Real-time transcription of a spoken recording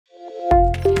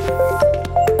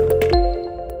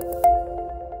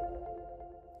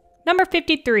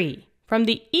53. From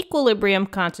the equilibrium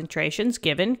concentrations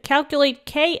given, calculate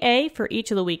Ka for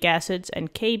each of the weak acids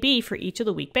and Kb for each of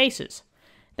the weak bases.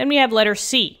 Then we have letter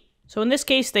C. So in this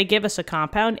case, they give us a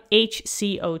compound,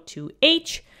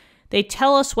 HCO2H. They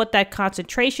tell us what that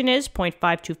concentration is,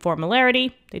 0.524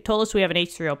 molarity. They told us we have an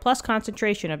H3O plus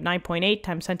concentration of 9.8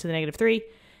 times 10 to the negative 3,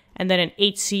 and then an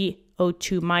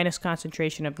HCO2 minus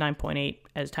concentration of 9.8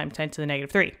 as times 10 to the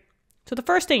negative 3. So the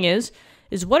first thing is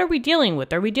what are we dealing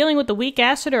with? Are we dealing with a weak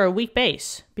acid or a weak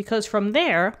base? Because from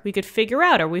there, we could figure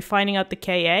out, are we finding out the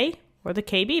Ka or the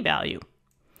Kb value?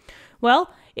 Well,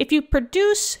 if you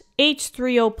produce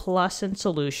H3O plus in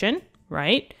solution,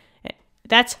 right,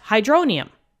 that's hydronium.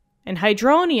 And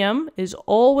hydronium is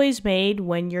always made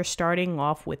when you're starting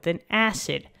off with an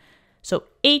acid. So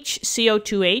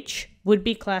HCO2H would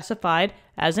be classified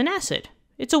as an acid.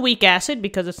 It's a weak acid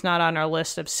because it's not on our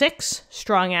list of 6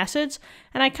 strong acids.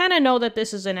 And I kind of know that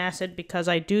this is an acid because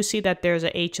I do see that there's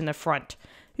a H in the front.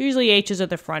 Usually H's at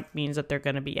the front means that they're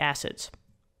going to be acids.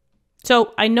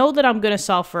 So I know that I'm going to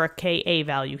solve for a Ka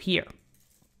value here.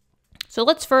 So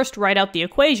let's first write out the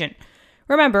equation.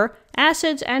 Remember,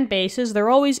 acids and bases, they're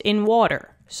always in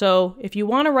water. So if you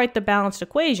want to write the balanced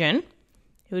equation,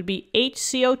 it would be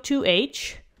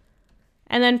HCO2H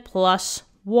and then plus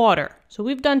water. So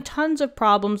we've done tons of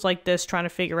problems like this trying to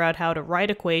figure out how to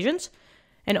write equations.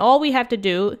 And all we have to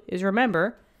do is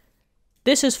remember,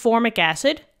 this is formic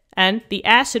acid, and the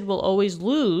acid will always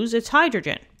lose its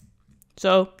hydrogen.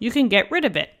 So you can get rid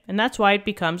of it, and that's why it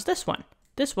becomes this one.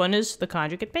 This one is the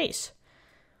conjugate base.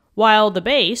 While the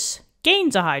base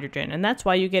gains a hydrogen, and that's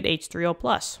why you get H3O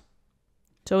plus.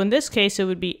 So in this case, it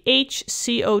would be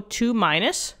HCO2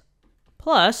 minus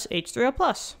plus H3O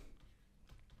plus.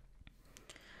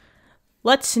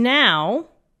 Let's now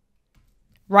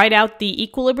write out the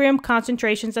equilibrium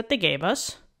concentrations that they gave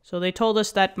us. So they told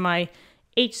us that my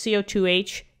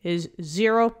HCO2H is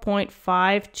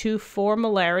 0.524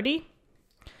 molarity.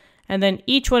 And then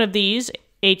each one of these,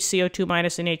 HCO2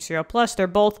 minus and H3O plus, they're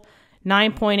both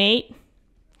 9.8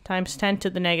 times 10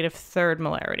 to the negative 3rd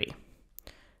molarity.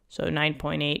 So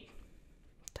 9.8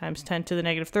 times 10 to the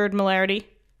negative 3rd molarity.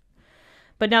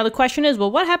 But now the question is,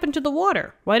 well, what happened to the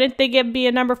water? Why didn't they give me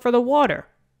a number for the water?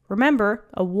 Remember,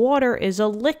 a water is a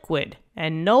liquid,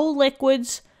 and no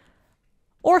liquids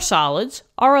or solids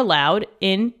are allowed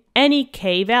in any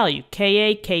K value. Ka,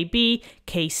 Kb,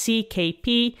 Kc,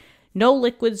 Kp, no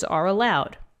liquids are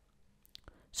allowed.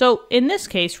 So in this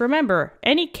case, remember,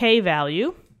 any K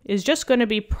value is just going to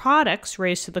be products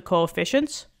raised to the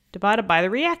coefficients divided by the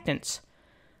reactants.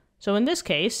 So in this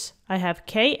case, I have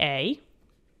Ka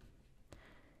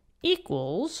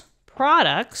equals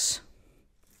products,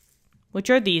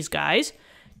 which are these guys,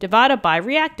 divided by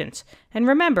reactants. And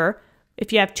remember,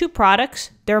 if you have 2 products,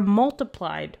 they're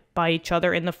multiplied by each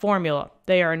other in the formula.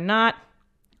 They are not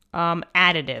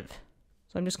additive.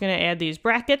 So I'm just going to add these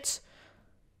brackets.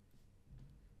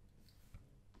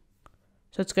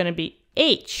 So it's going to be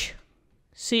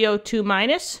HCO2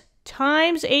 minus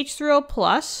times H3O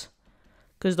plus,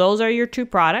 because those are your 2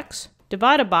 products,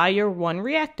 divided by your 1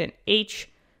 reactant,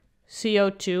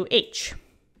 HCO2H.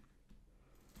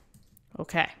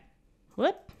 Okay.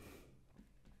 What?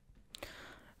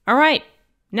 All right.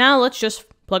 Now let's just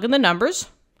plug in the numbers.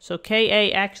 So Ka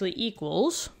actually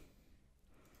equals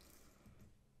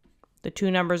the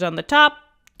 2 numbers on the top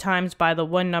times by the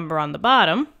 1 number on the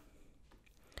bottom.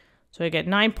 So I get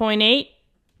 9.8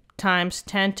 times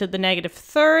 10 to the negative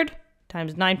 3rd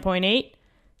times 9.8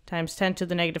 times 10 to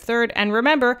the negative 3rd. And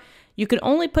remember, you can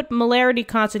only put molarity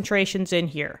concentrations in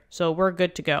here. So we're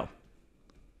good to go.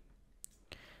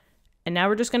 And now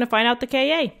we're just going to find out the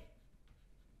Ka.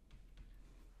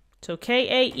 So Ka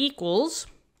equals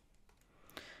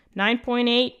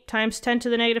 9.8 times 10 to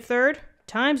the negative 3rd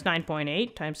times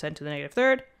 9.8 times 10 to the negative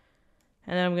 3rd.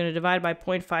 And then I'm going to divide by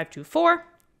 0.524.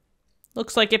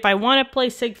 Looks like if I want to play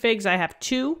sig figs, I have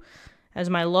 2 as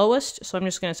my lowest. So I'm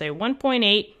just going to say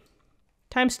 1.8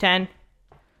 times 10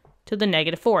 to the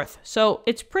negative 4th. So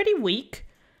it's pretty weak.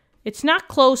 It's not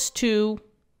close to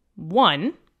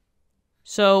 1.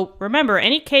 So remember,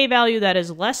 any K value that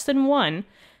is less than 1,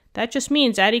 that just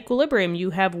means at equilibrium you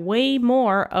have way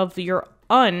more of your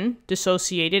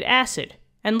undissociated acid.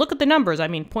 And look at the numbers. I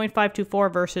mean,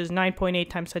 0.524 versus 9.8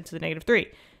 times 10 to the negative 3.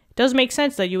 It does make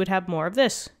sense that you would have more of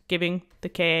this, giving the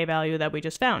Ka value that we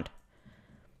just found.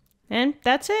 And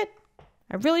that's it.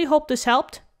 I really hope this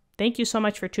helped. Thank you so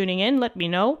much for tuning in. Let me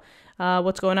know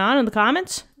what's going on in the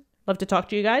comments. Love to talk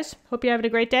to you guys. Hope you're having a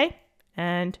great day,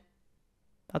 and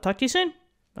I'll talk to you soon.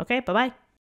 Okay, bye-bye.